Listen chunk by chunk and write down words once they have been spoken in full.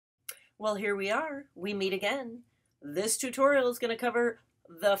Well, here we are. We meet again. This tutorial is going to cover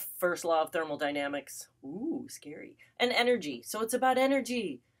the first law of thermodynamics. Ooh, scary. And energy. So it's about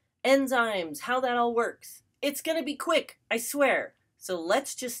energy, enzymes, how that all works. It's going to be quick, I swear. So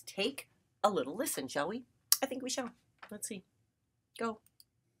let's just take a little listen, shall we? I think we shall. Let's see. Go.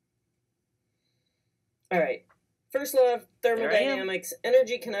 All right. First law of thermodynamics,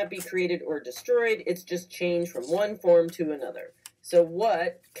 energy cannot be created or destroyed. It's just changed from one form to another. So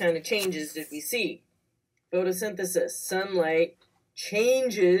what kind of changes did we see? Photosynthesis, sunlight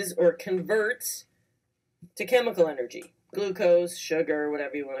changes or converts to chemical energy. Glucose, sugar,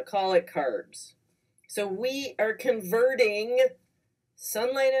 whatever you want to call it, carbs. So we are converting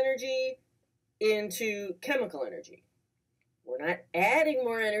sunlight energy into chemical energy. We're not adding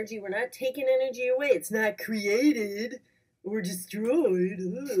more energy. We're not taking energy away. It's not created or destroyed.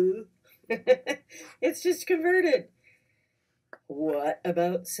 It's just converted. What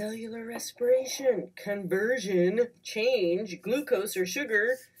about cellular respiration? Conversion, change glucose or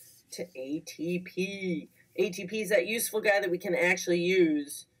sugar to ATP. ATP is that useful guy that we can actually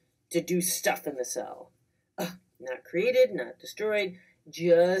use to do stuff in the cell. Not created, not destroyed,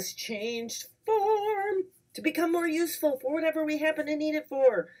 just changed form to become more useful for whatever we happen to need it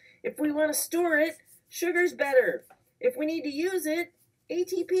for. If we want to store it, sugar's better. If we need to use it,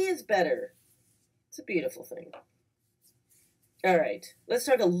 ATP is better. It's a beautiful thing. All right, let's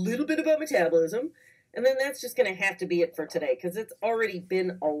talk a little bit about metabolism, and then that's just going to have to be it for today because it's already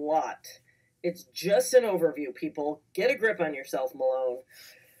been a lot. It's just an overview, people. Get a grip on yourself, Malone.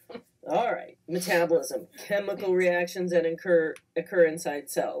 All right, metabolism, chemical reactions that occur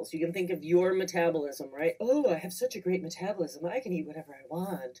inside cells. You can think of your metabolism, right? Oh, I have such a great metabolism. I can eat whatever I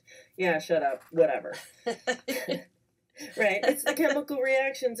want. Yeah, shut up. Whatever. Right, it's the chemical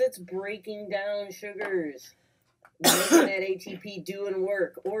reactions. It's breaking down sugars, making that ATP doing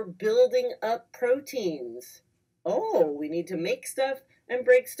work, or building up proteins. Oh, we need to make stuff and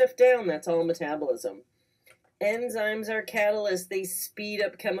break stuff down. That's all metabolism. Enzymes are catalysts. They speed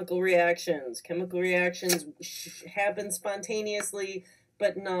up chemical reactions. Chemical reactions happen spontaneously,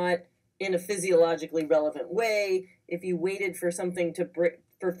 but not in a physiologically relevant way. If you waited for something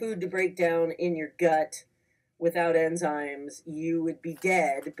for food to break down in your gut without enzymes, you would be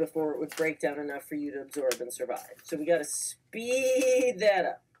dead before it would break down enough for you to absorb and survive. So we got to speed that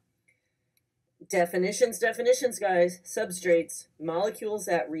up. Definitions, guys. Substrates, molecules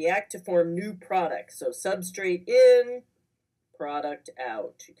that react to form new products. So substrate in, product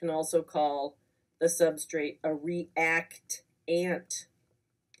out. You can also call the substrate a reactant.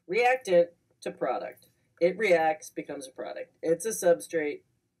 Reactant to product. It reacts, becomes a product. It's a substrate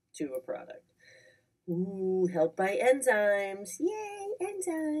to a product. Ooh, helped by enzymes. Yay,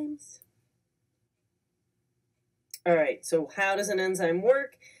 enzymes. All right, so how does an enzyme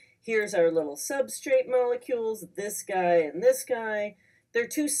work? Here's our little substrate molecules, this guy and this guy. They're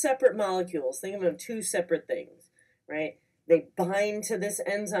two separate molecules. Think of them two separate things, right? They bind to this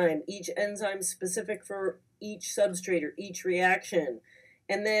enzyme, each enzyme specific for each substrate or each reaction.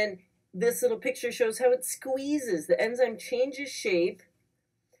 And then this little picture shows how it squeezes. The enzyme changes shape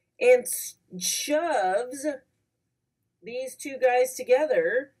and shoves these two guys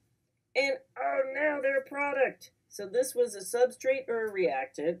together, and oh, now they're a product. So this was a substrate or a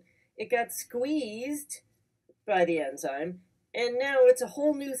reactant. It got squeezed by the enzyme, and now it's a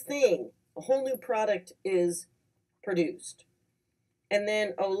whole new thing. A whole new product is produced. And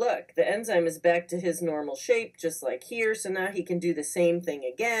then, oh look, the enzyme is back to his normal shape, just like here. So now he can do the same thing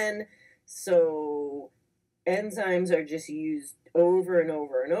again. So enzymes are just used over and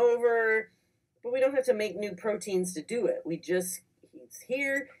over and over, but we don't have to make new proteins to do it. He's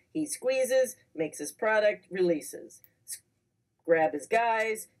here, he squeezes, makes his product, releases. Grab his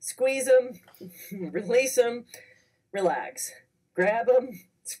guys, squeeze them, release them, relax. Grab them,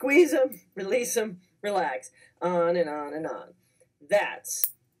 squeeze them, release them, relax. On and on and on.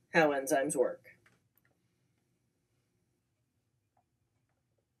 That's how enzymes work.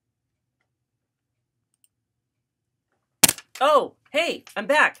 Oh, hey, I'm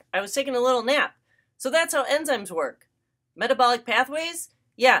back. I was taking a little nap. So that's how enzymes work. Metabolic pathways?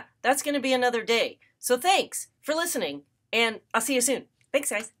 Yeah, that's going to be another day. So thanks for listening, and I'll see you soon.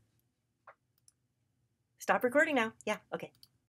 Thanks, guys. Stop recording now. Yeah, okay.